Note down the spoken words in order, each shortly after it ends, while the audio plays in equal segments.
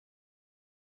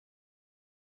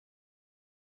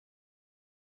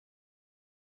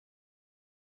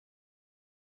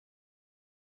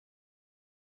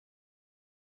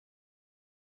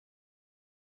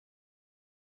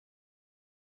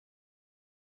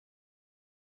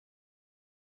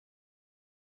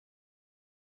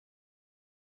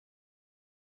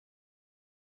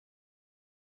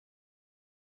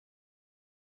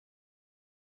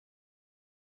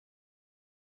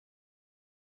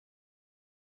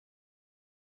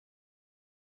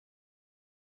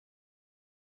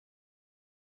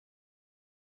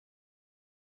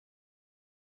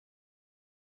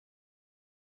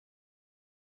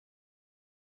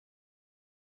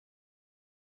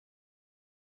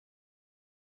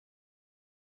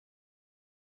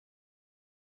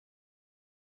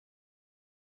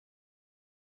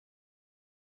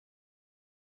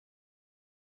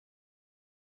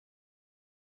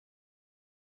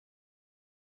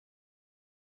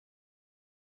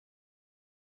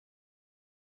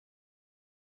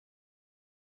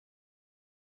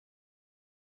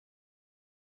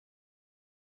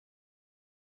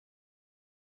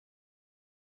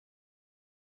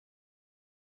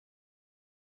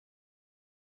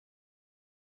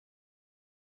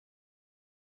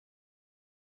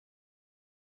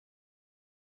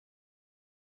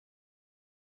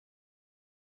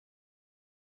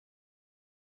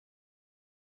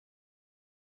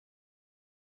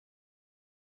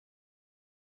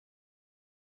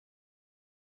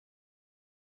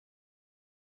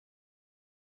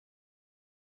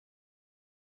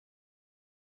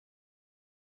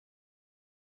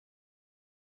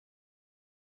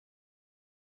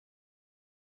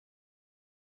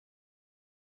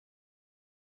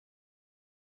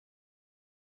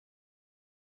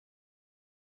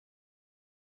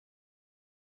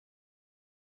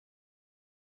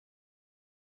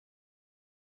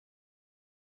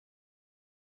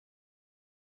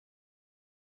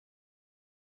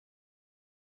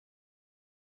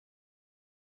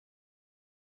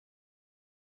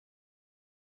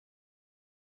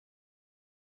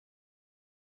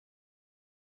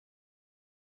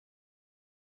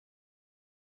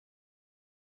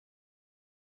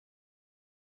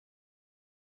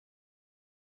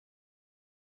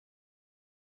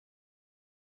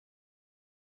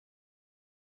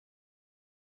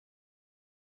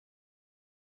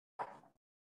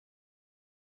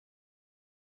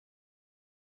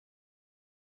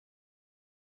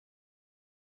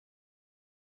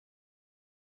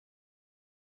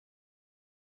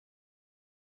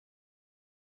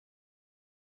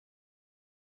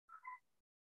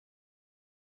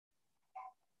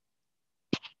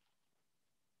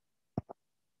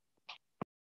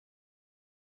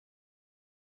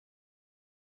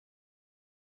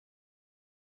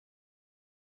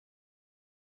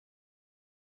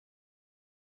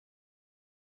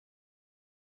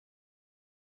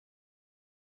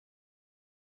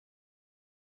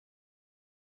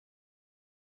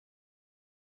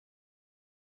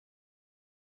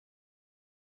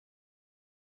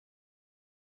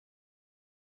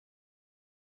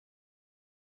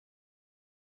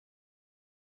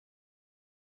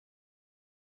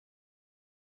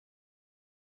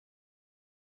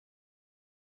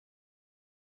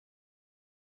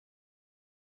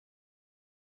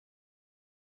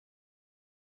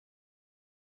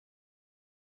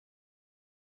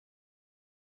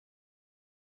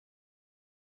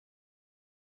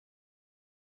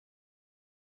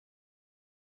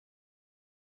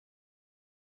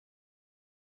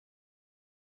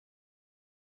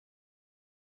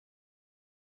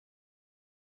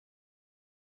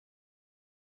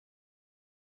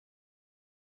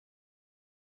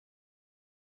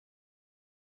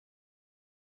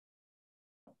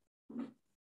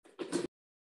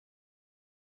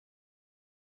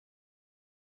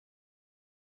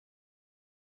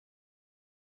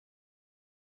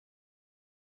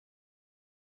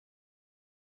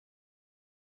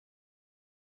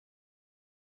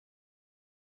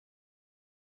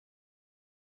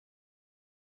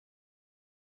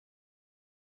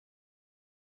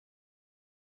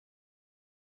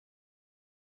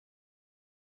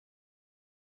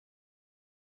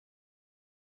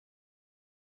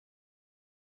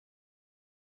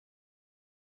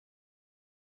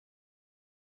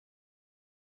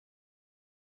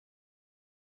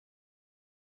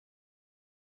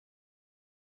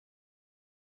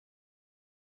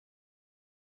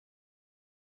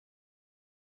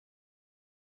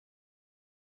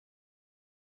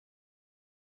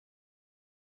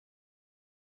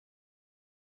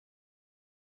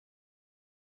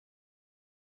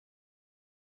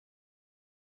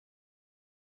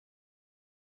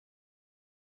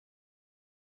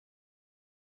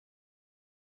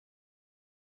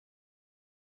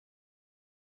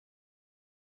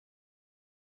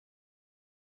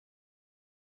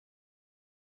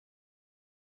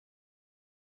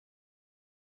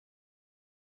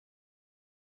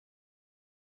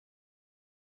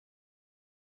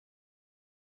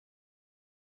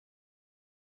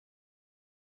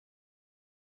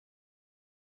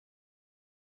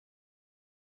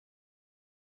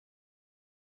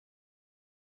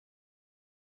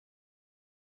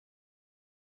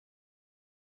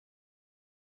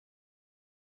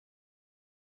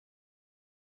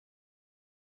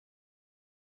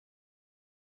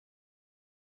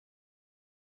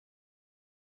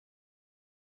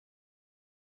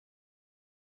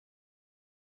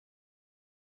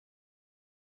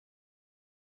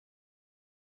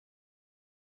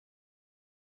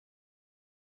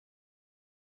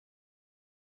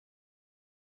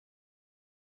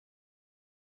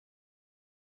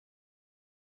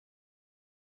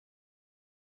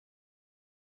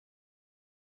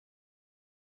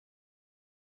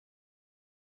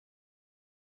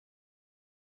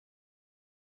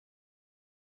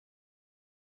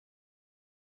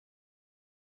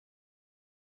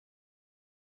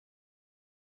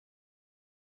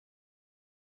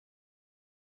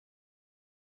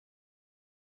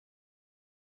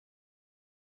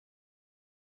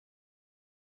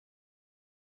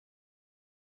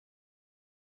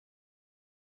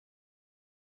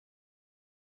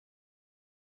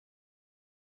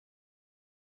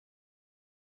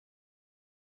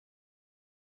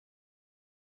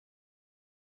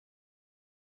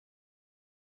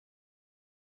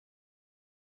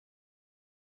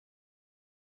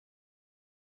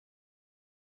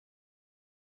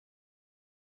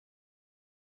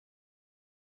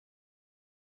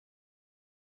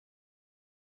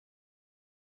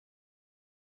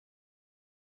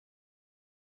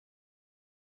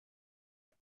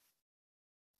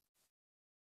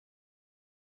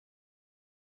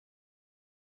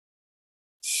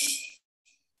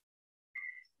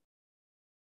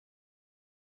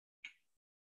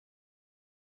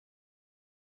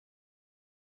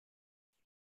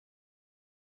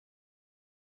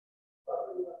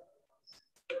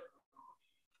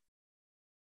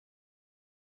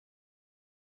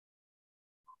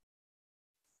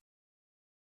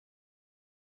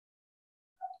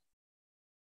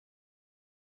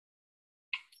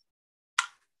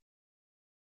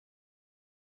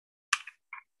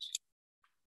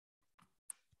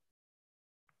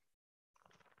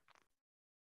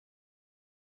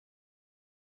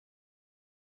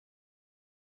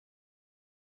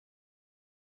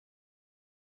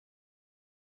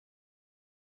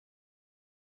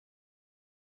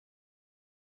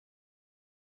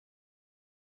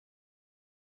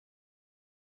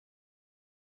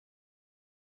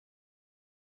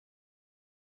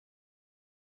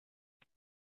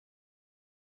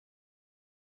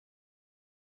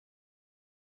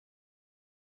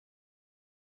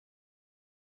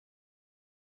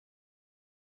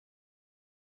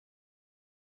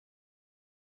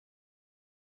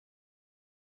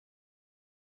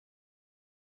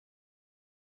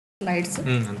Slides.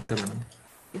 అంతే madam.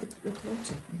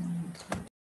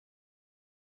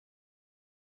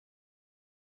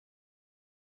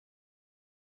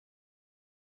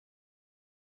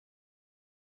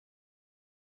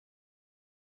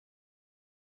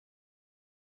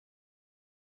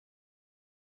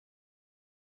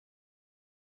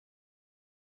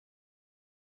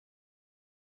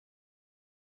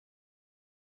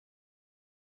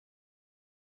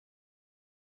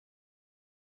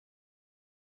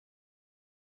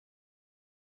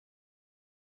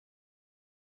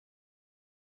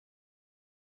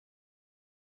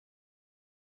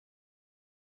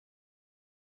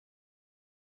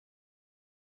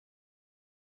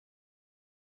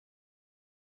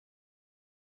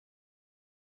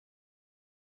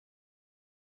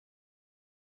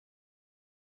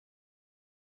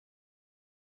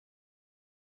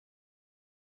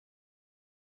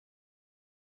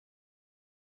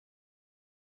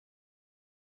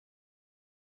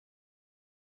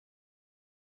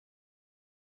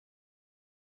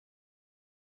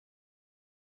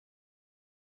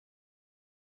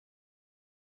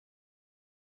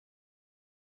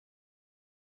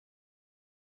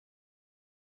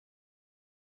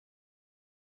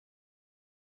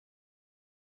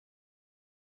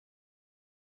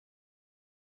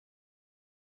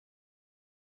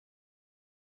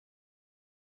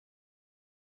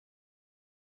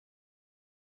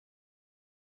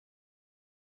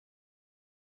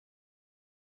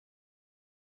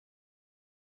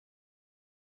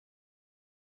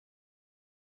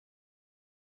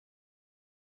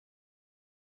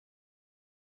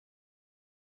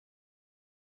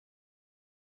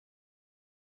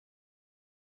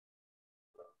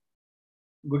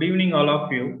 Good evening, all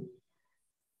of you.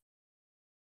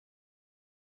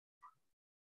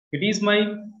 It is my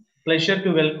pleasure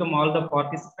to welcome all the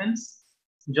participants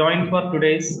joined for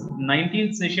today's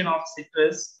 19th session of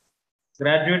Citrus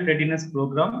Graduate Readiness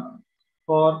Program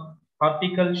for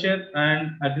Horticulture and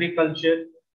Agriculture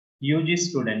UG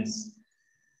students.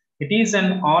 It is an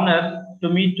honor to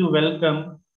me to welcome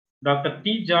Dr.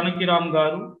 T. Janakiram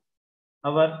Garu,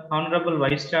 our Honorable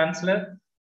Vice Chancellor,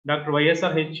 Dr.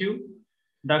 YSRHU,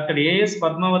 Dr. A.S.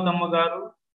 Padmavatamma Garu,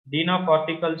 Dean of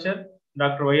Horticulture,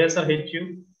 Dr. YSRHU,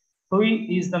 who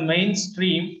is the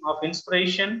mainstream of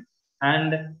inspiration and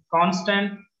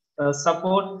constant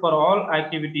support for all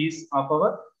activities of our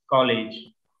college.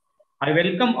 I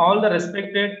welcome all the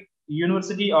respected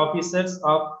university officers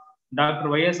of Dr.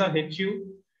 YSRHU,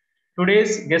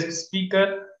 today's guest speaker,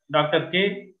 Dr.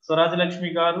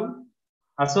 K.Swarajyalashmi Garu,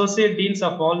 Associate Deans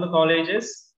of all the colleges,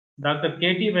 Dr.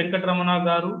 K.T. Venkatramana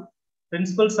Garu,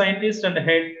 Principal Scientist and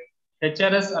Head,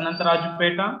 HRS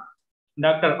ARpeta,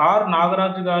 Dr. R.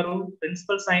 Nagaraj Garu,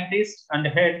 Principal Scientist and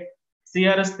Head,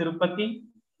 CRS Tirupati,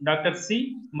 Dr. C.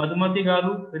 Madhumati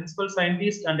Garu, Principal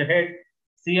Scientist and Head,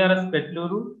 CRS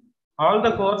Petluru, all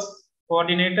the course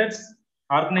coordinators,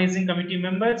 organizing committee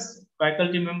members,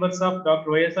 faculty members of Dr.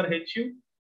 YSRHU,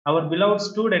 our beloved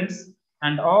students,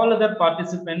 and all other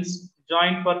participants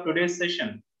joined for today's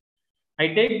session. I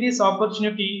take this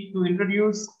opportunity to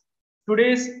introduce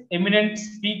today's eminent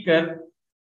speaker,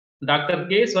 Dr.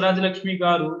 K.Swarajyalashmi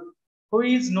Garu, who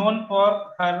is known for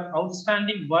her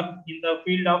outstanding work in the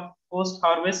field of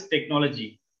post-harvest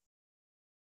technology.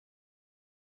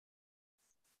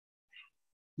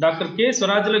 Dr.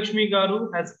 K.Swarajyalashmi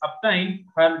Garu has obtained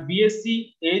her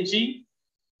BSc AG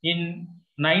in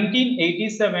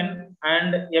 1987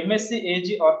 and MSc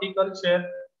AG Horticulture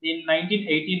in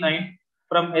 1989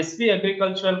 from SV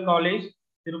Agricultural College,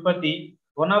 Tirupati,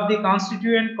 one of the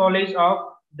constituent college of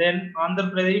then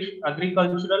Andhra Pradesh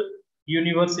Agricultural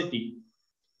University.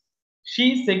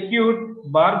 She secured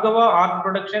Bhargava Art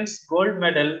Productions Gold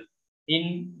Medal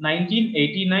in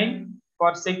 1989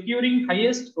 for securing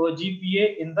highest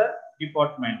OGPA in the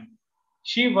department.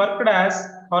 She worked as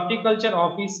horticulture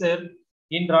officer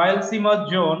in Rayalaseema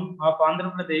Zone of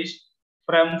Andhra Pradesh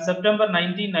from September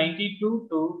 1992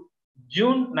 to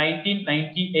June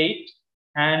 1998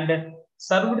 and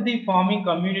served the farming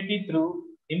community through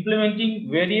implementing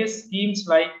various schemes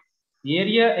like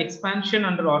area expansion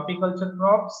under horticulture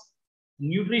crops,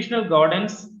 nutritional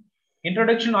gardens,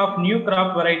 introduction of new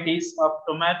crop varieties of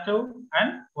tomato and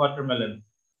watermelon.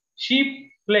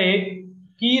 She played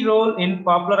key role in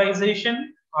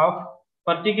popularization of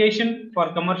fertigation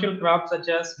for commercial crops such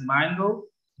as mango,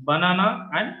 banana,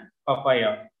 and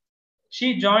papaya.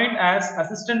 She joined as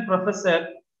assistant professor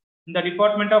in the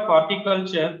Department of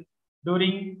Horticulture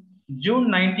during June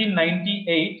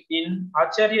 1998 in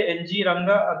Acharya N.G.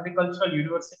 Ranga Agricultural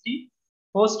University,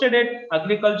 hosted at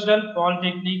Agricultural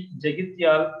Polytechnic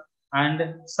Jagityal,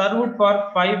 and served for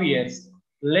 5 years.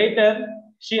 Later,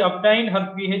 She obtained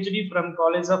her PhD from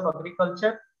College of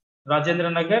Agriculture,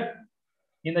 Rajendra Nagar,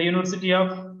 in the University of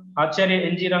Acharya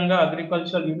N.G. Ranga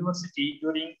Agricultural University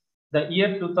during the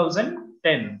year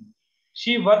 2010.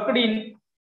 She worked in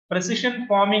Precision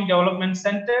Farming Development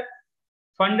Center,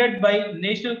 funded by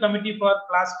National Committee for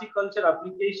Plastic Culture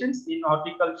Applications in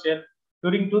Horticulture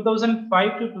during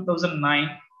 2005 to 2009,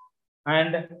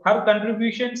 and her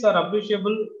contributions are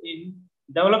appreciable in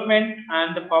development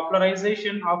and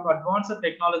popularization of advanced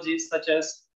technologies such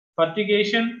as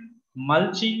fertigation,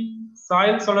 mulching,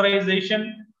 soil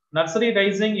solarization, nursery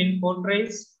raising in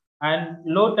portraits and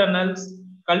low tunnels,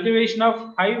 cultivation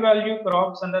of high-value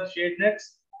crops under shade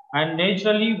nets, and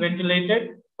naturally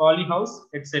ventilated polyhouse,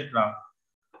 etc.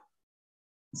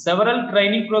 Several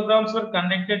training programs were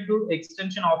conducted to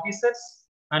extension officers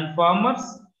and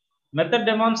farmers. Method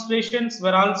demonstrations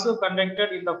were also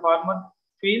conducted in the farmer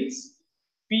fields.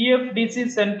 PFDC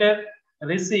Center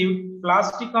received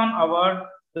Plasticon Award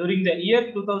during the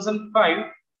year 2005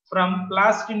 from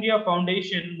Plast India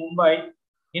Foundation, Mumbai,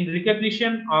 in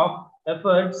recognition of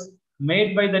efforts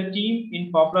made by the team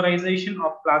in popularization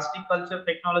of plastic culture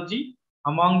technology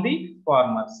among the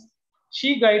farmers.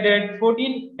 She guided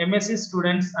 14 MSc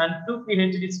students and 2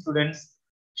 PhD students.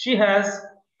 She has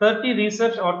 30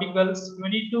 research articles,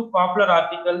 22 popular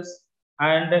articles,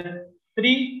 and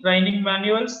 3 training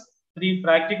manuals, 3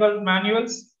 practical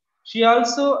manuals. She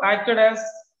also acted as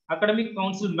academic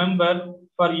council member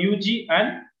for UG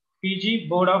and PG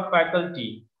Board of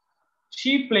Faculty.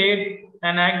 She played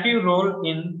an active role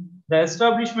in the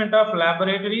establishment of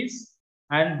laboratories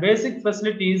and basic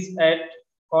facilities at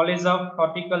College of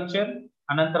Horticulture,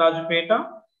 ARpeta.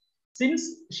 Since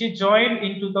she joined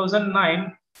in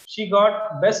 2009, she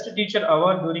got Best Teacher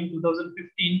Award during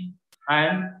 2015,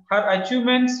 and her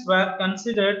achievements were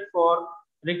considered for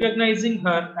recognizing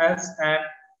her as an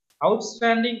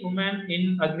outstanding woman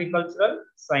in agricultural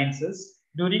sciences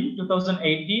during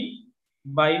 2018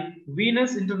 by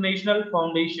Venus International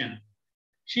Foundation.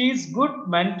 She is good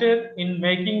mentor in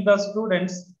making the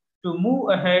students to move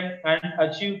ahead and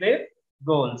achieve their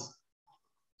goals.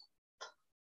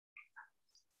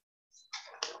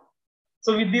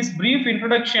 So with this brief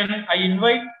introduction, I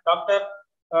invite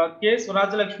Dr.K.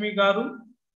 Swarajyalashmi Garu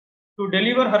to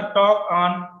deliver her talk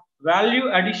on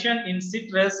value addition in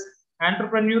citrus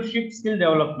entrepreneurship skill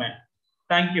development.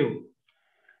 Thank you.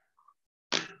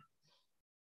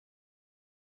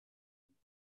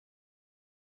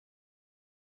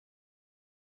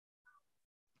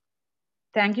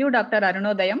 Thank you, Dr.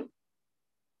 Arunodayam,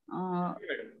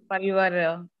 for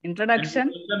your introduction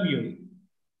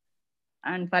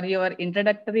and for your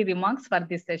introductory remarks for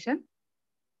this session.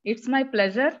 It's my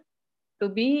pleasure to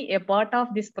be a part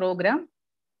of this program.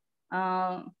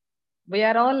 We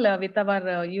are all with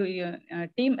our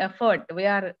team effort, we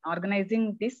are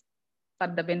organizing this for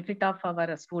the benefit of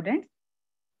our students.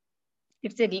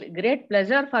 It's a great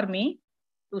pleasure for me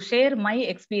to share my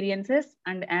experiences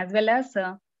and as well as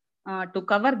to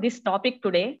cover this topic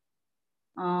today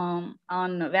on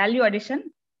value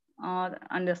addition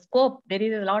and the scope. There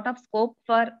is a lot of scope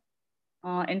for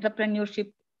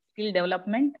entrepreneurship skill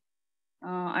development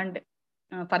and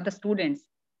for the students.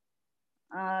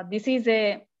 This is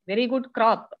a very good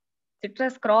crop,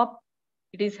 citrus crop.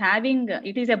 It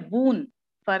is a boon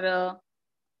for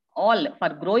all, for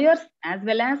growers as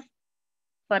well as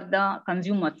for the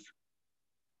consumers.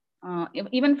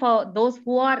 Even for those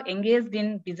who are engaged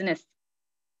in business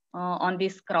on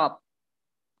this crop,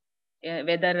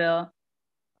 whether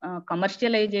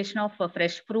commercialization of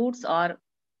fresh fruits or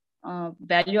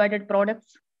value-added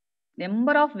products.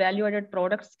 Number of value-added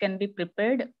products can be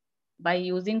prepared by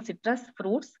using citrus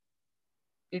fruits.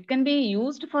 It can be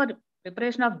used for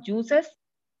preparation of juices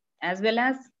as well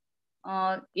as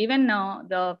even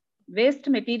the waste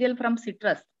material from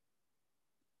citrus.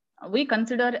 We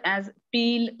consider as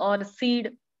peel or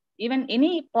seed, even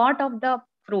any part of the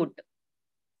fruit.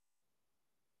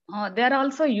 They are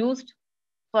also used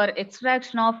for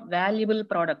extraction of valuable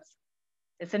products,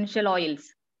 essential oils.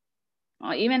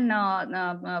 Even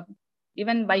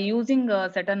by using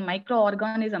certain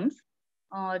microorganisms,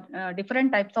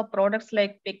 different types of products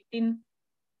like pectin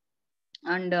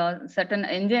and certain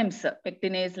enzymes,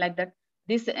 pectinase like that.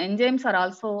 These enzymes are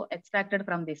also extracted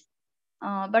from this.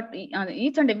 But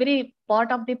each and every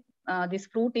part of this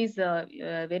fruit is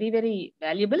very, very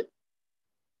valuable.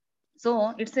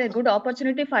 So it's a good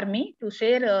opportunity for me to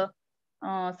share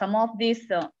some of these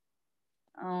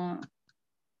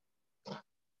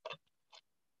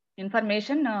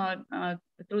information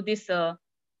through this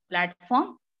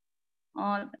platform.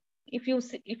 If you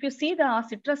see the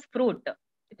citrus fruit,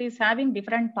 it is having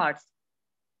different parts: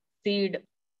 seed,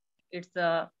 its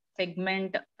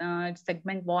segment,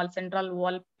 wall, central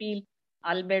wall, peel,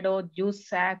 albedo, juice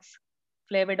sacs,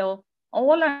 flavoido,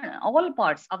 all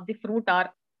parts of the fruit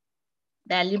are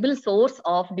valuable source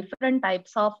of different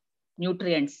types of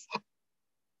nutrients.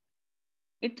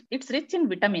 It's rich in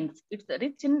vitamins, it's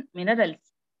rich in minerals,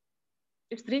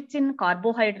 it's rich in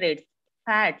carbohydrates,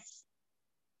 fats,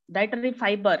 dietary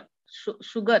fiber,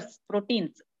 sugars,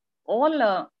 proteins,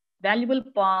 all valuable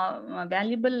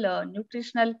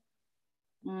nutritional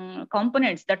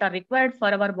components that are required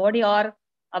for our body are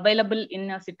available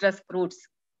in citrus fruits.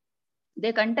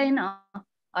 They contain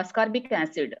ascorbic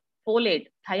acid, folate,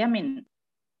 thiamine,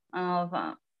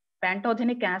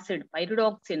 pantothenic acid,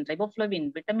 pyridoxine,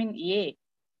 riboflavin, vitamin A,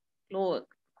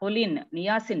 choline,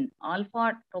 niacin,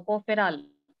 alpha tocopherol.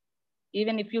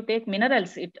 Even if you take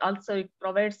minerals, it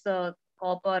provides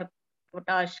copper,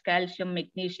 potash, calcium,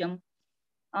 magnesium.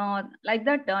 Like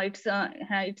that,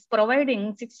 it's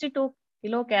providing 62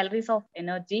 kilocalories of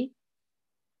energy,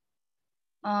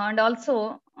 and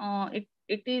also it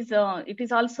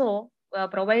is also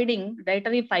providing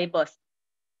dietary fibers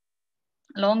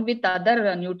along with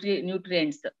other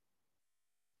nutrients.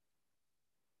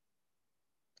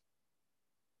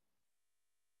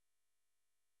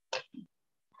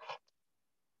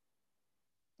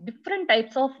 Different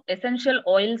types of essential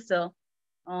oils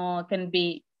can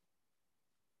be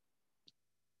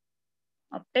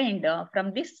obtained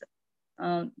from this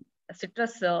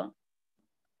citrus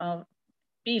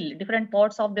peel, different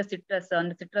parts of the citrus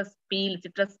and citrus peel,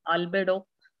 citrus albedo.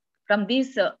 From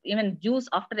these, even juice,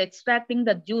 after extracting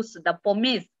the juice, the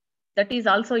pomace, that is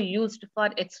also used for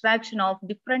extraction of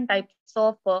different types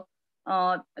of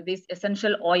these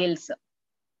essential oils.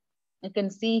 You can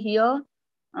see here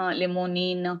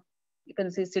limonene, you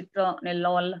can see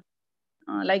citronellol,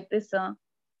 like this.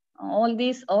 All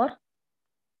these are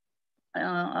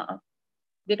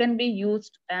they can be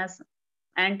used as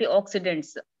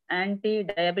antioxidants,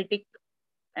 anti-diabetic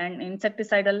and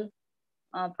insecticidal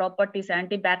properties,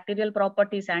 antibacterial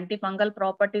properties, antifungal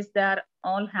properties. They are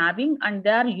all having, and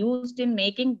they are used in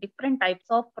making different types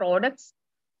of products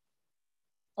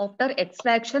after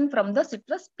extraction from the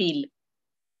citrus peel.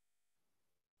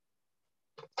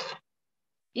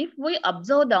 If we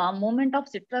observe the movement of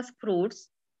citrus fruits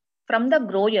from the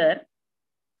grower,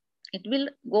 it will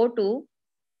go to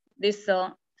this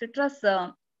citrus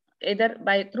either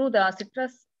through the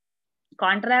citrus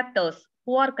contractors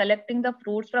who are collecting the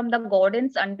fruits from the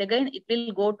gardens, and again it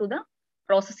will go to the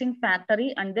processing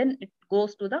factory, and then it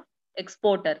goes to the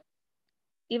exporter,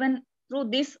 even through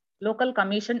this local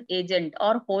commission agent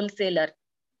or wholesaler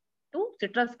to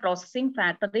citrus processing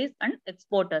factories and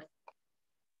exporters.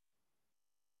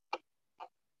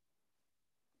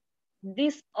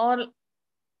 These all,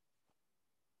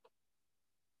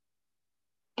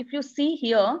 if you see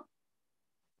here,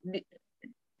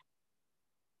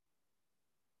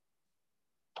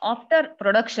 after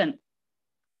production,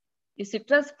 the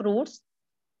citrus fruits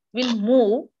will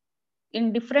move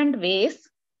in different ways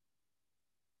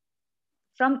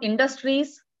from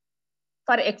industries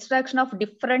for extraction of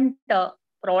different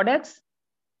products.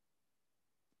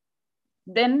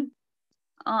 Then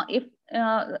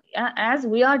as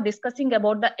we are discussing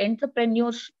about the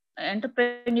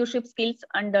entrepreneurship skills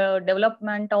and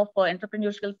development of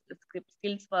entrepreneurship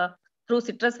skills through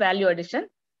citrus value addition,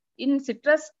 in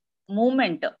citrus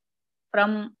movement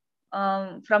from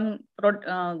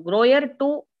grower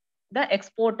to the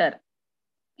exporter,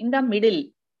 in the middle,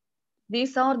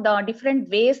 these are the different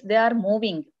ways they are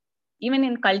moving. Even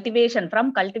in cultivation,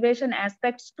 from cultivation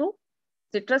aspects to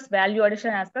citrus value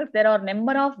addition aspects, there are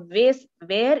number of ways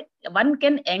where one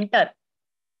can enter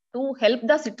to help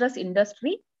the citrus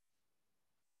industry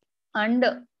and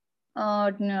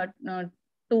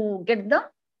to get the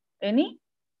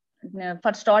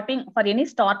for any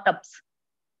startups.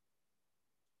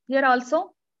 Here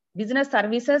also, business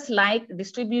services like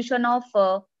distribution of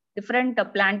different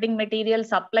planting materials,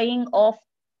 supplying of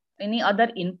any other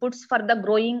inputs for the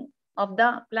growing of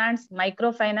the plants,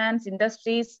 microfinance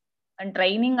industries, and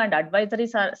training and advisory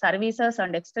services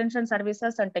and extension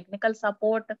services and technical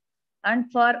support,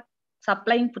 and for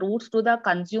supplying fruits to the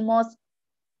consumers,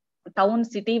 town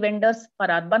city vendors, for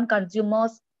urban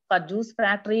consumers, for juice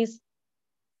factories,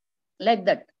 like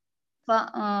that.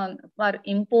 For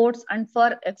imports and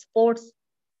for exports,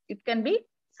 it can be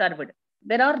served.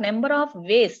 There are number of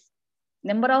ways,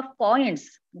 number of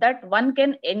points that one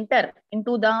can enter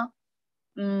into the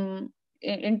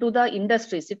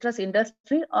industry, citrus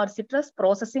industry or citrus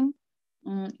processing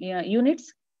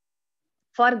units,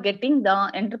 for getting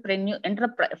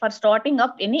the for starting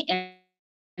up any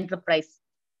enterprise.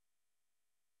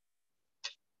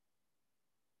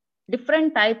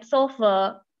 different types of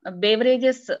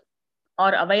beverages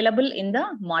are available in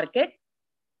the market.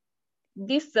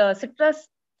 These citrus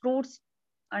fruits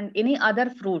and any other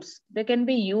fruits, they can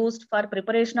be used for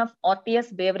preparation of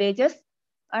RTS beverages,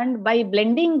 and by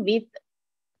blending with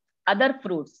other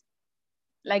fruits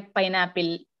like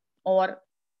pineapple or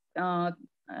uh,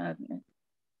 uh,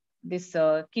 this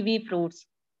kiwi fruits,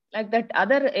 like that,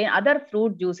 other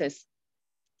fruit juices,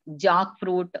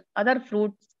 jackfruit, other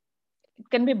fruits, it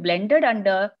can be blended, and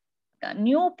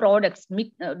new product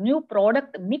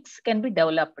mix can be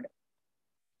developed,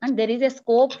 and there is a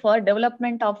scope for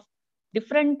development of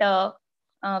different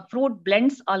fruit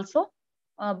blends also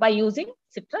by using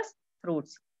citrus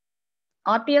fruits.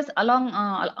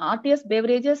 RTS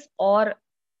beverages or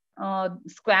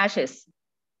squashes.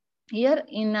 Here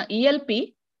in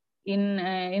ELP,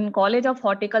 in College of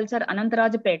Horticulture,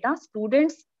 ARpeta,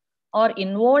 students are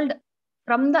involved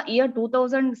from the year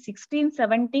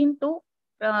 2016-17 to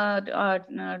up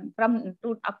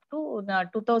to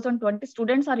 2020.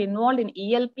 Students are involved in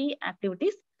ELP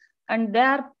activities, and they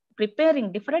are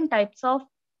preparing different types of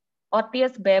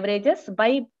RTS beverages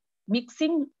by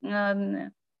mixing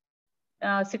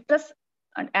citrus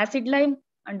and acid lime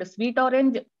and sweet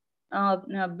orange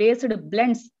based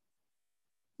blends,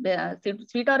 the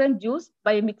sweet orange juice,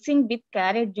 by mixing with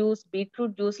carrot juice,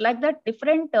 beetroot juice, like that,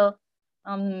 different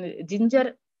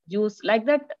ginger juice, like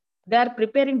that. They are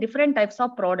preparing different types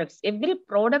of products. Every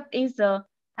product is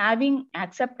having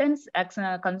acceptance,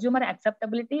 consumer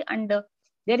acceptability, and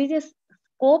there is a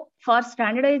scope for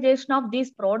standardization of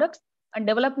these products and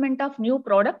development of new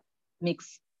product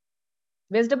mix.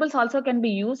 Vegetables also can be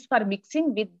used for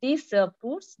mixing with these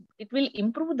fruits. It will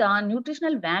improve the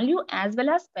nutritional value as well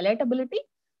as palatability,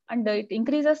 and it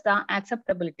increases the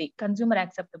acceptability, consumer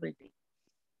acceptability.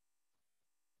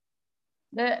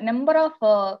 The number of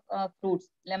fruits,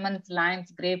 lemons,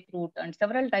 limes, grapefruit, and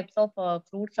several types of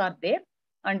fruits are there,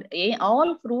 and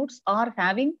all fruits are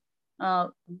having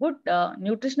good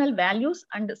nutritional values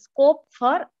and scope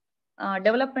for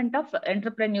development of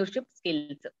entrepreneurship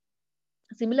skills.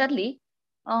 Similarly,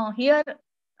 here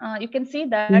you can see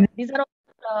that these are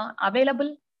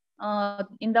available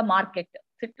in the market.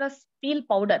 Citrus peel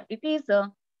powder, it is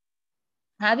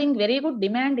having very good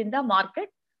demand in the market,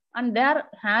 and they're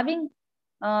having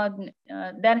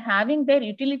their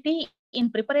utility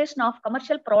in preparation of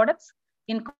commercial products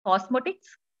in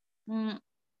cosmetics.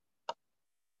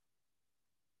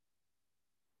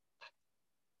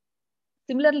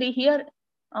 Similarly, here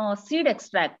seed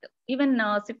extract, even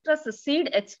citrus seed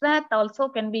extract also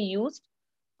can be used.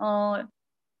 And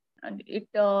it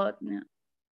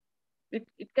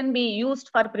can be used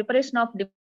for preparation of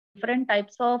different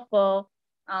types of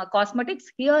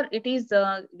cosmetics. Here it is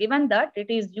given that it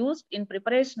is used in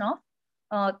preparation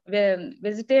of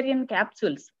vegetarian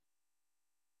capsules.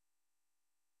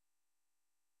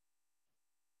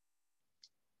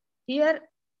 Here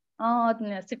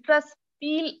citrus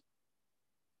peel,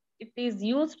 it is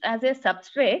used as a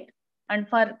substrate, and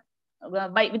for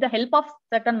with the help of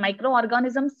certain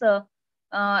microorganisms,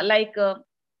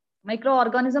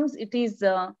 microorganisms, it is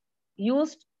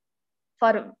used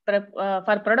for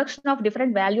production of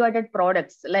different value-added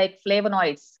products like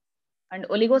flavonoids and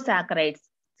oligosaccharides,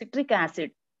 citric acid,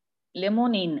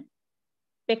 limonene,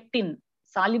 pectin,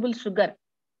 soluble sugar,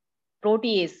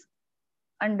 protease,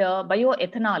 and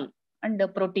bioethanol and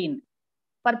protein.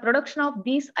 For production of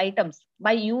these items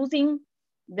by using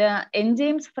the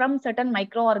enzymes from certain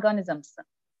microorganisms,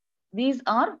 these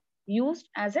are used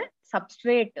as a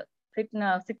substrate.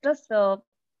 Citrus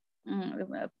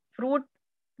fruit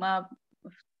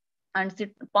and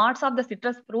parts of the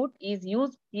citrus fruit is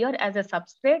used here as a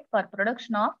substrate for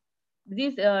production of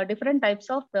these different types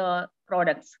of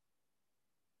products.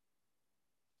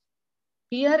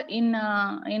 Here in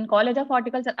College of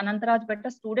Horticulture,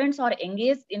 ARpeta, students are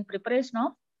engaged in preparation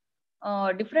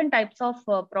of different types of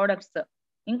products,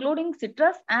 including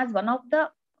citrus as one of the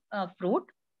fruit.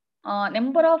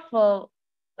 Number of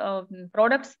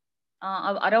products,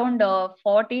 around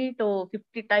 40 to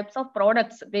 50 types of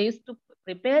products they used to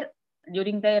prepare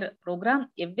during their program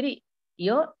every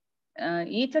year.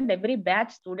 Each and every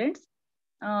batch students,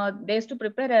 they used to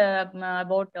prepare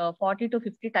about 40 to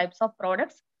 50 types of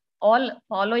products, all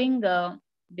following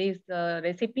this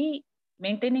recipe,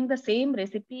 maintaining the same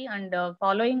recipe, and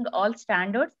following all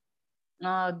standards.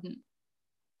 And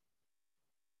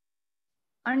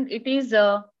it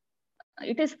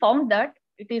is found that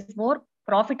it is more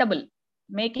profitable.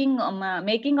 Making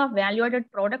of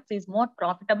value-added products is more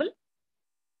profitable,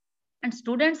 and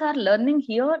students are learning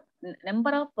here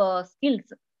number of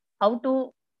skills, how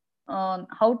to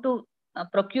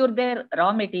procure their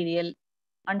raw material,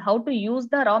 and how to use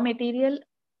the raw material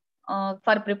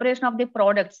for preparation of the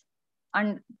products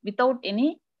and without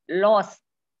any loss,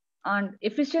 and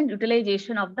efficient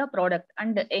utilization of the product,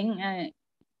 and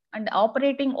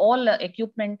operating all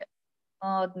equipment,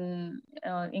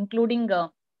 including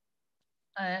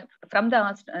from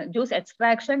the juice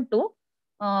extraction to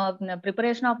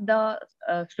preparation of the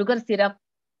sugar syrup,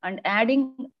 and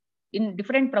adding in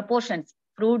different proportions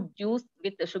fruit juice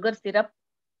with the sugar syrup,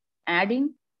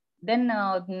 adding, then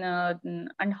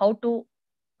and how to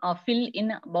fill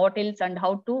in bottles, and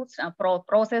how to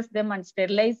process them and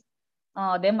sterilize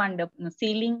them, and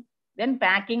sealing, then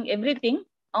packing, everything.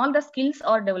 All the skills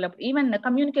are developed. Even the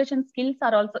communication skills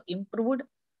are also improved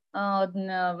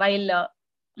while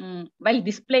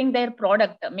displaying their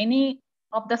product. Many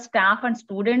of the staff and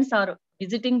students are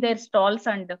visiting their stalls,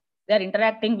 and they are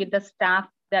interacting with the staff.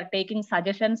 They are taking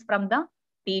suggestions from the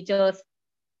teachers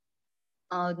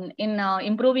in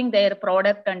improving their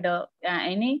product, and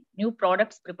any new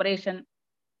products preparation,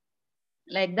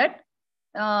 like that.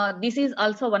 This is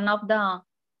also one of the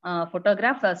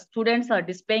photographs. Students are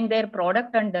displaying their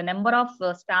product, and the number of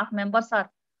staff members are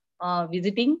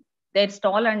visiting their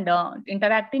stall and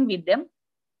interacting with them.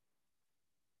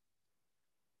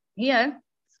 Here,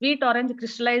 sweet orange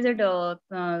crystallized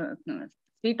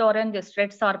sweet orange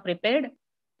shreds are prepared,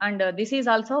 and this is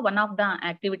also one of the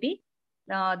activity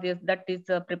that is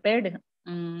prepared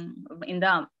in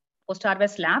the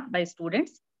post-harvest lab by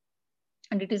students,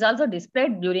 and it is also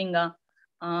displayed during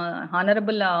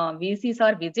honorable VC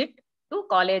sir visit to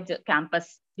college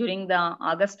campus during the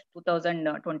August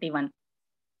 2021.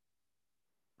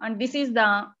 And this is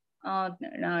the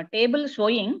table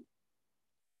showing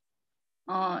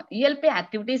ELP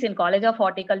activities in College of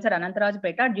Horticulture,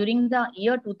 ARpeta during the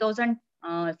year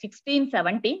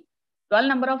 2016-17. 12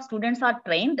 number of students are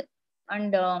trained,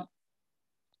 and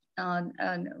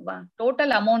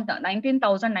total amount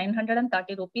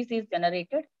 19,930 rupees is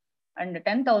generated, and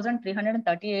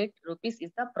 10,338 rupees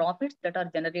is the profits that are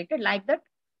generated. Like that,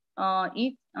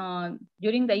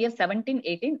 during the year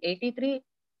 17-18,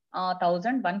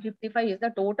 83,155 is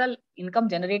the total income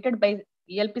generated by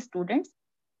ELP students.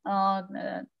 Out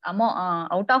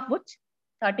of which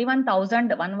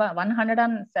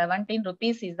 31,117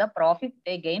 rupees is the profit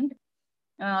they gained.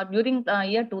 During the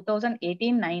year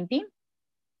 2018-19,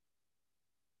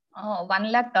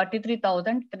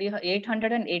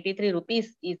 1,33,883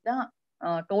 rupees is the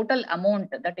total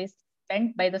amount that is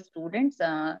spent by the students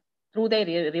through their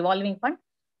revolving fund.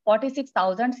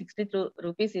 46,062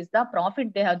 rupees is the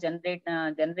profit they have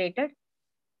generated.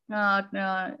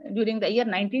 During the year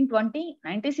 1920,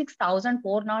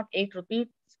 96,408 rupees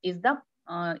is the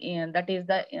that is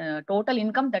the total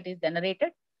income that is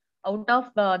generated. Out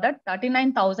of that,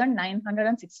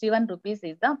 39,961 rupees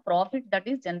is the profit that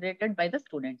is generated by the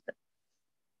students.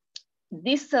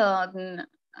 This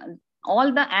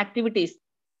all the activities,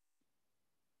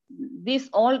 this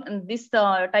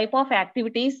type of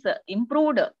activities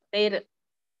improved their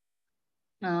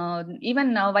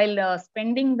even while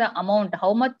spending the amount,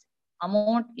 how much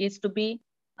amount is to be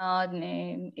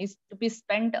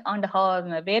spent, and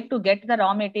where to get the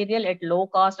raw material at low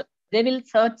cost. They will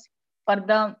search for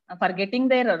getting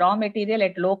their raw material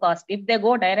at low cost. If they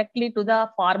go directly to the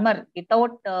farmer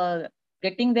without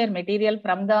getting their material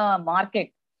from the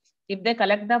market, if they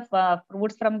collect the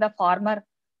fruits from the farmer,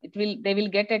 they will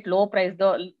get at low price,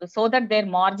 so that their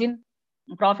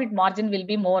profit margin will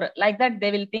be more. Like that,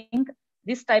 they will think.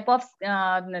 This type of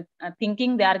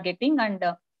thinking they are getting, and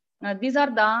these are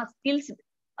the skills,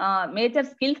 major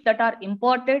skills that are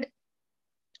imparted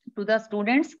to the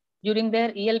students during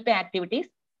their ELP activities.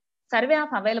 Survey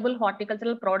of available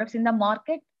horticultural products in the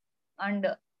market, and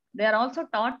they are also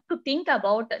taught to think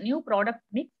about new product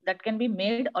mix that can be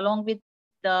made along with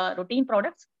the routine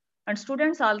products. And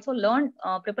students also learn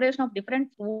preparation of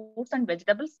different fruits and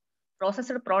vegetables,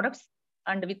 processed products,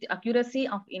 and with accuracy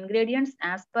of ingredients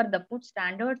as per the food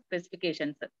standard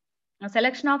specifications. A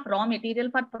selection of raw material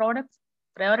for products,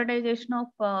 prioritization of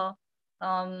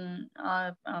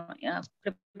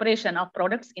preparation of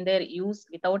products in their use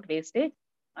without wastage,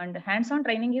 and hands-on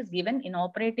training is given in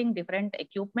operating different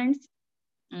equipments,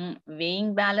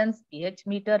 weighing balance, pH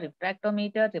meter,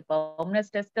 refractometer, firmness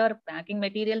tester, packing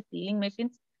material, sealing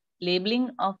machines,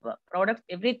 labeling of products,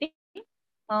 everything.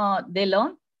 They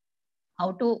learn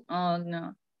how to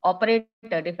operate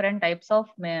different types of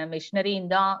machinery in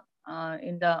the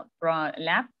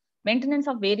lab, maintenance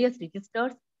of various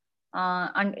registers,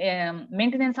 and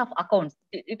maintenance of accounts.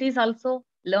 It is also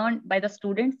learned by the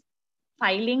students.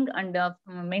 Filing and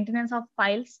maintenance of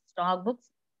files, stock books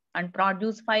and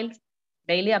produce files,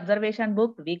 daily observation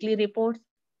book, weekly reports,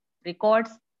 records,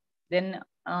 then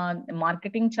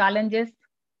marketing challenges,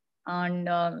 and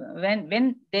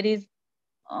when there is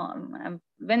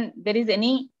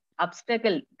any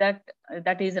obstacle that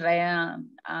is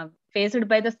faced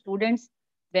by the students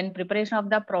when preparation of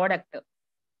the product.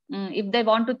 If they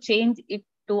want to change it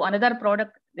to another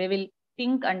product, they will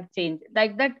think and change.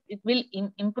 Like that, it will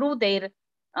improve their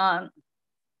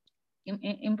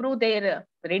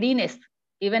readiness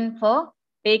even for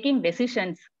taking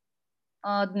decisions.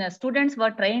 The students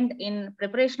were trained in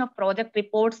preparation of project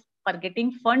reports for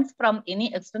getting funds from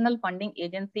any external funding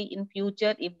agency in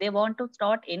future if they want to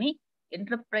start any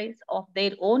enterprise of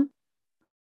their own.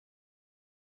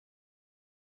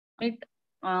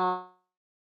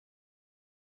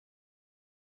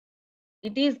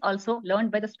 It is also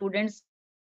learned by the students.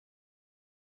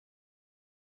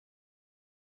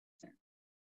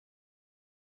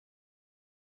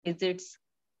 Visits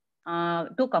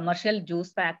to commercial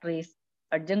juice factories,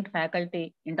 adjunct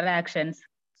faculty interactions.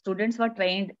 Students were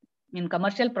trained in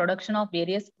commercial production of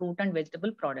various fruit and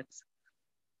vegetable products.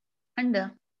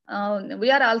 And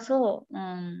we are also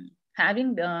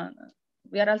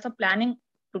we are also planning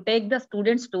to take the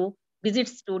students to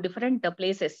visits to different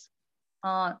places.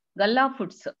 Galla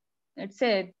Foods, it's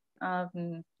a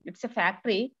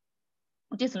factory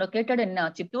which is located in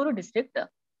Chittoor district.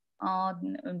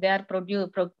 They are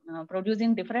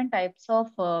producing different types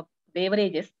of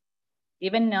beverages,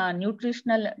 even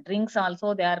nutritional drinks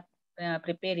also they are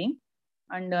preparing.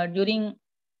 And during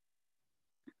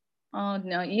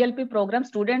ELP program,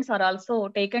 students are also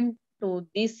taken to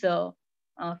this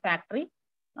factory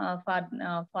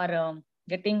for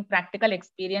getting practical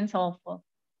experience of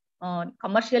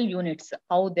commercial units,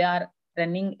 how they are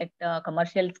running at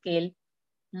commercial scale,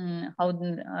 how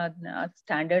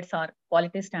standards are,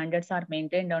 quality standards are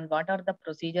maintained, and what are the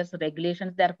procedures,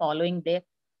 regulations they are following there.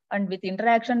 And with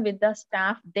interaction with the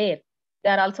staff there, they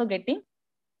are also getting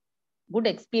good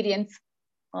experience.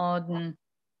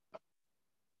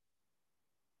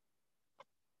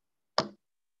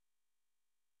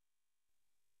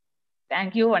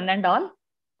 Thank you, one and all.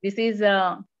 This is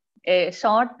a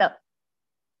short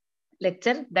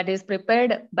lecture that is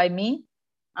prepared by me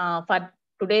for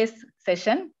today's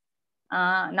session.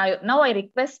 Now I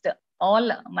request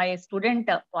all my student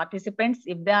participants,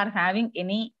 if they are having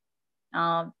any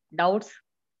doubts,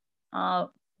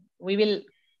 we will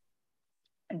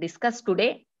discuss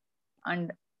today,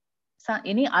 and so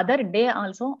any other day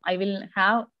also I will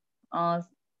have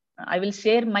I will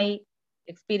share my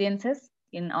experiences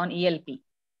on ELP.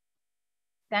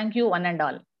 Thank you, one and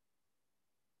all.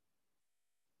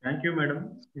 Thank you,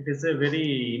 madam. It is a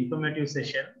very informative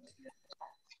session.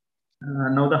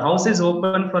 Now the house is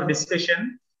open for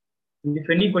discussion. If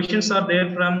any questions are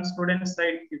there from student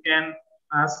side, you can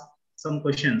ask some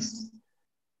questions.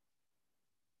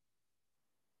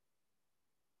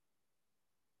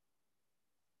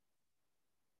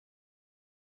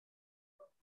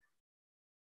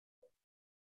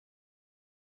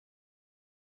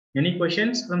 Any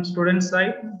questions from student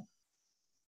side?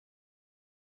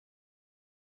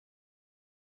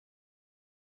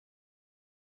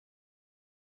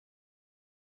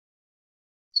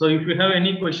 So if you have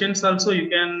any questions also, you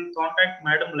can contact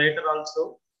madam later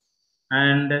also,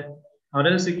 and or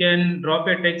else you can drop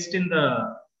a text in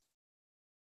the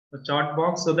chat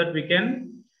box so that we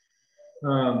can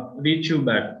reach you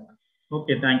back.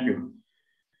 Okay, thank you.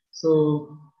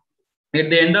 So at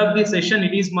the end of the session,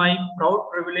 it is my proud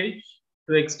privilege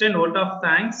to extend a vote of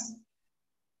thanks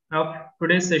of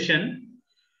today's session.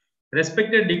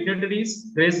 Respected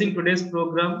dignitaries gracing today's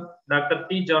program, Dr.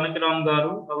 T. Janakaram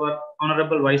Garu, our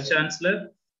Honorable Vice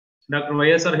Chancellor, Dr.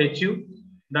 YSRHU,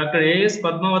 Dr. A.S.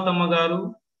 Padmavatamma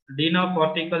Garu, Dean of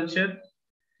Horticulture,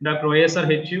 Dr.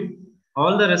 YSRHU,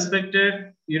 all the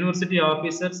respected university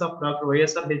officers of Dr.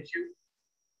 YSRHU,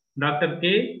 Dr.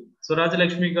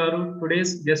 K.Swarajyalashmi Garu,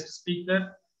 today's guest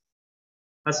speaker,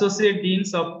 Associate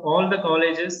Deans of all the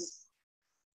colleges,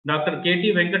 Dr.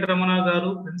 K.T. Venkataramana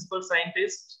Garu, Principal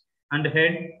Scientist and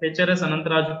Head, HRS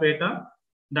ARpeta,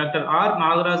 Dr. R.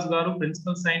 Nagaraj Garu,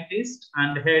 Principal Scientist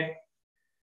and Head,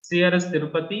 CRS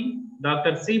Tirupati,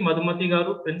 Dr. C. Madhumati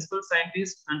Garu, Principal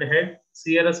Scientist and Head,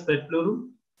 CRS Petluru,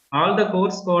 all the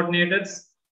course coordinators,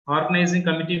 organizing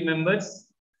committee members,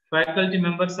 faculty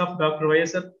members of Dr.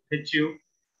 YSRHU,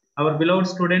 our beloved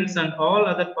students and all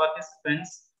other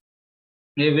participants,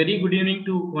 a very good evening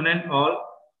to one and all.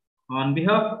 On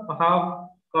behalf of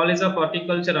College of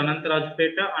Horticulture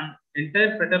ARpeta and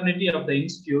entire fraternity of the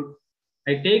Institute,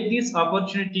 I take this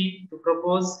opportunity to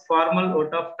propose formal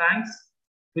vote of thanks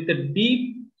with a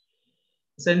deep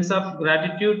sense of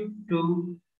gratitude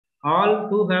to all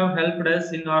who have helped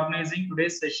us in organizing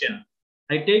today's session.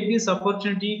 I take this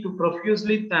opportunity to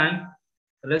profusely thank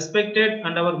respected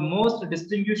and our most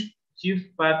distinguished Chief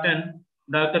Patron,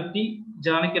 Dr. T.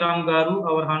 Janakiram Garu,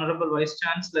 our Honorable Vice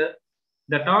Chancellor,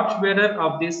 the torchbearer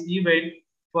of this event,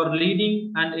 for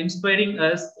leading and inspiring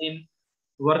us in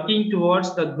working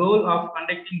towards the goal of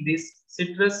conducting this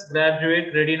Citrus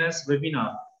Graduate Readiness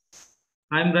Webinar.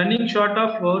 I am running short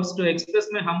of words to express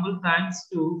my humble thanks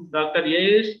to Dr.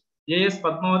 A.S.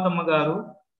 Padmavatamma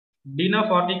Garu, Dean of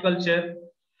Horticulture,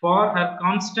 for her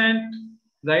constant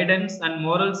guidance and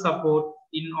moral support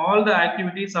in all the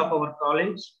activities of our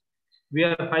college. We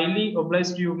are highly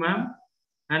obliged to you, ma'am,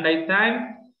 and I thank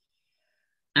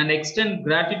and extend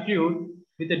gratitude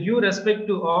with a due respect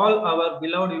to all our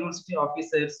beloved university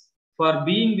officers for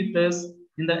being with us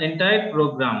in the entire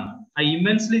program. I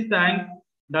immensely thank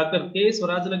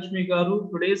Dr.K.Swarajyalashmi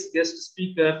Garu, today's guest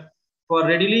speaker, for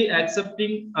readily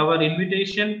accepting our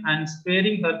invitation and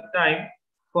sparing her time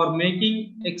for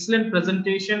making excellent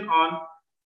presentation on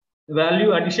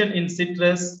value addition in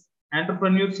citrus,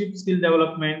 entrepreneurship skill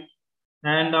development,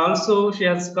 and also she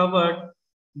has covered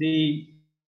the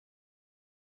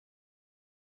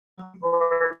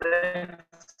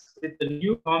products with the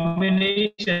new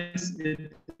combinations with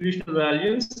institutional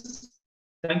values.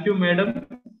 Thank you, madam,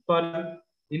 for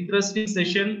interesting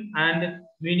session and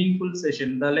meaningful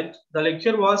session. The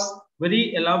lecture was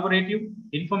very elaborative,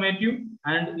 informative,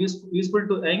 and useful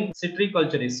to young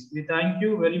citriculturists. We thank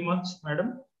you very much,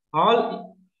 madam.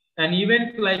 An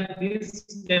event like this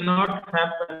cannot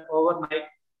happen overnight.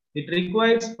 It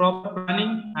requires proper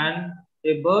planning and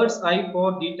a bird's eye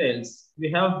for details.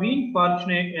 We have been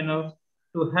fortunate enough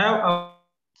to have our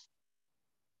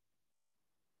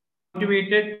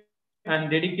motivated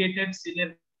and dedicated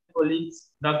senior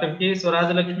colleagues, Dr. K.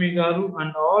 Swarajyalashmi Garu,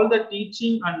 and all the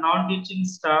teaching and non-teaching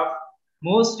staff.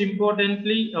 Most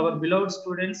importantly, our beloved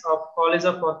students of College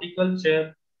of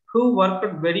Horticulture, who worked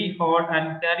very hard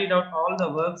and carried out all the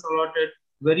works allotted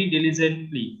very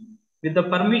diligently. With the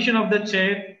permission of the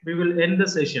chair, we will end the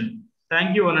session.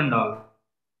 Thank you, one and all.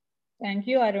 Thank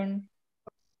you, Arun.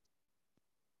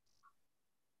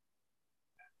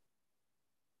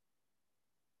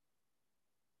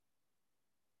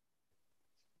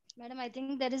 Madam, I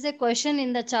think there is a question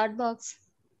in the chat box.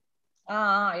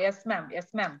 Yes, ma'am.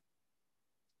 Yes, ma'am.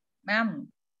 Ma'am,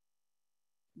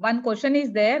 one question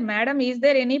is there. Madam, is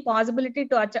there any possibility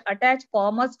to attach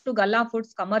commerce to Galla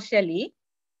Foods commercially?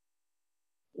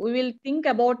 We will think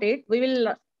about it. We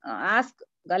will ask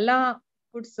Galla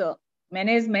Foods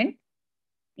management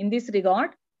in this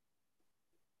regard.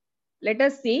 Let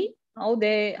us see how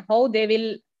they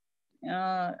will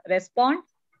respond.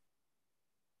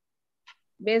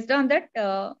 Based on that,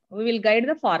 we will guide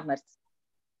the farmers.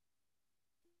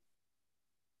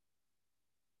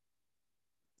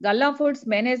 Galla Foods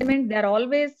management, they are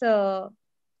always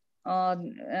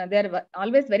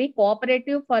very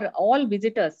cooperative for all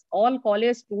visitors, all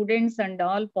college students and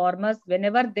all farmers.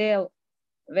 Whenever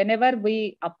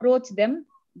we approach them,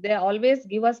 they always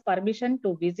give us permission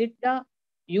to visit the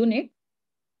unit.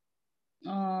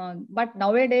 But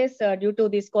nowadays, due to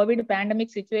this COVID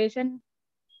pandemic situation,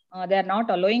 they are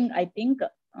not allowing, I think.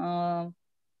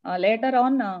 Later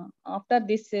on, after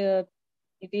this, it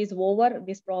is over,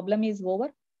 this problem is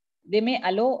over, they may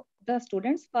allow the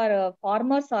students. For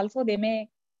farmers also, they may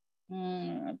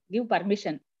give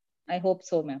permission. I hope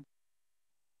so, ma'am.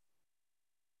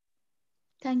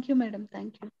 Thank you, madam.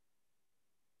 Thank you.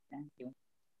 Thank you.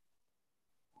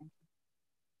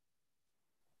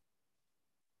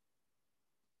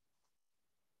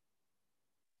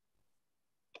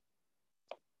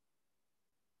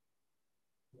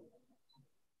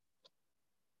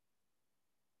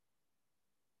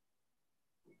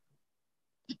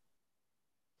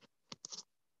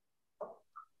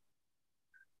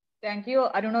 Thank you,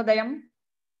 Arunodayam.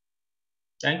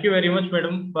 Thank you very much,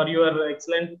 madam, for your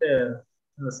excellent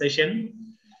session.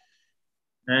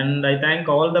 And I thank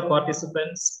all the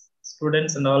participants,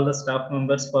 students, and all the staff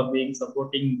members for being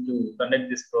supporting to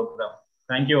conduct this program.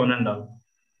 Thank you, one and all.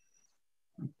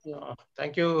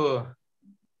 Thank you,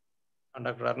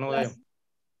 Dr. Arunodayam.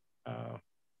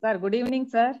 Sir, good evening,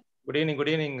 sir. Good evening. Good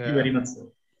evening. Thank you very much, sir.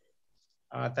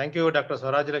 Thank you, Dr.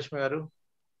 Swarajyalashmi Garu.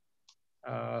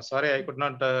 Sorry, I could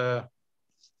not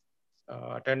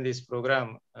attend this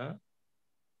program.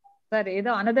 Sir,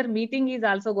 another meeting is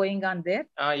also going on there.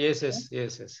 Yes.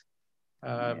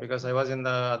 Because I was in the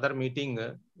other meeting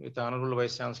with the Honorable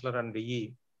Vice Chancellor and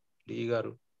DE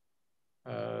Garu.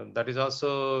 That is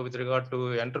also with regard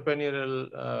to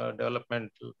entrepreneurial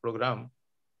development program.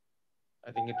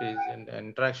 I think it is an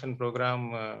interaction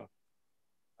program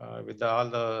with all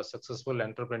the successful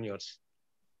entrepreneurs.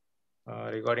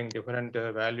 regarding different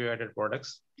value-added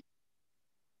products.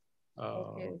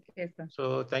 Okay, sir.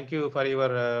 So thank you for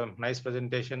your nice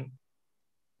presentation.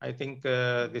 I think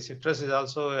the citrus is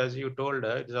also, as you told,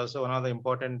 it is also one of the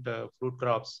important fruit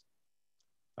crops.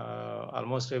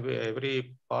 Almost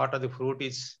every part of the fruit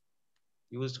is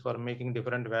used for making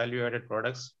different value-added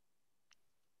products.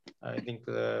 I think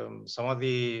some of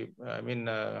the,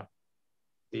 the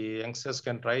youngsters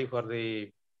can try for the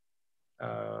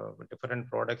different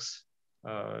products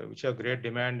which have great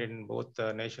demand in both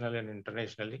nationally and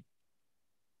internationally.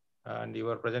 And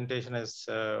your presentation has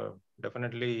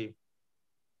definitely,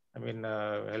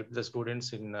 helped the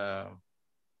students in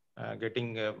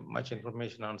getting much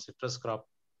information on citrus crop,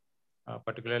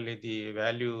 particularly the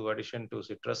value addition to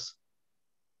citrus.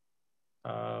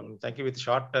 Thank you. With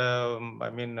short,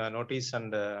 notice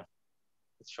and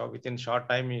within short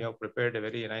time, you have prepared a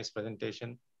very nice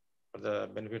presentation for the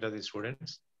benefit of the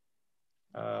students.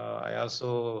 I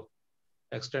also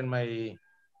extend my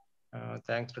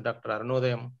thanks to Dr.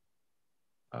 Arnodayam,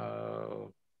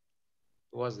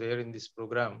 who was there in this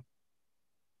program.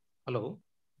 Hello.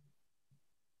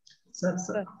 Sir,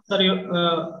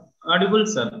 you're audible,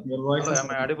 sir. Your voice Hello, is am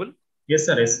I audible? Yes,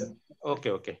 sir. Yes, sir.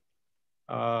 Okay.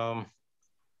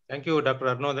 Thank you, Dr.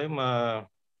 Arnodayam.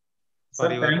 Sir,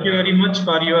 thank you very much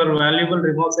for your valuable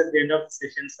remarks at the end of the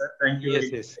session, sir. Thank you.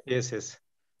 Yes.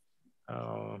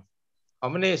 How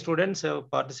many students have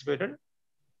participated?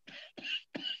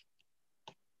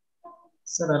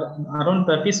 Sir, around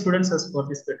 30 students has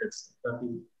participated.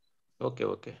 30.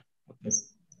 Okay.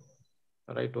 Yes.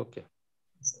 Right, okay.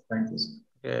 Yes, thank you, sir.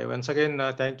 Okay, once again,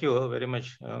 thank you very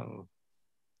much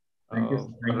thank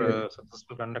you. for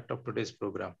successful conduct of today's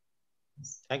program.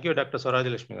 Thank you, Dr.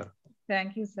 Swarajyalashmi.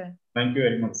 Thank you, sir. Thank you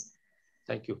very much.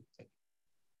 Thank you.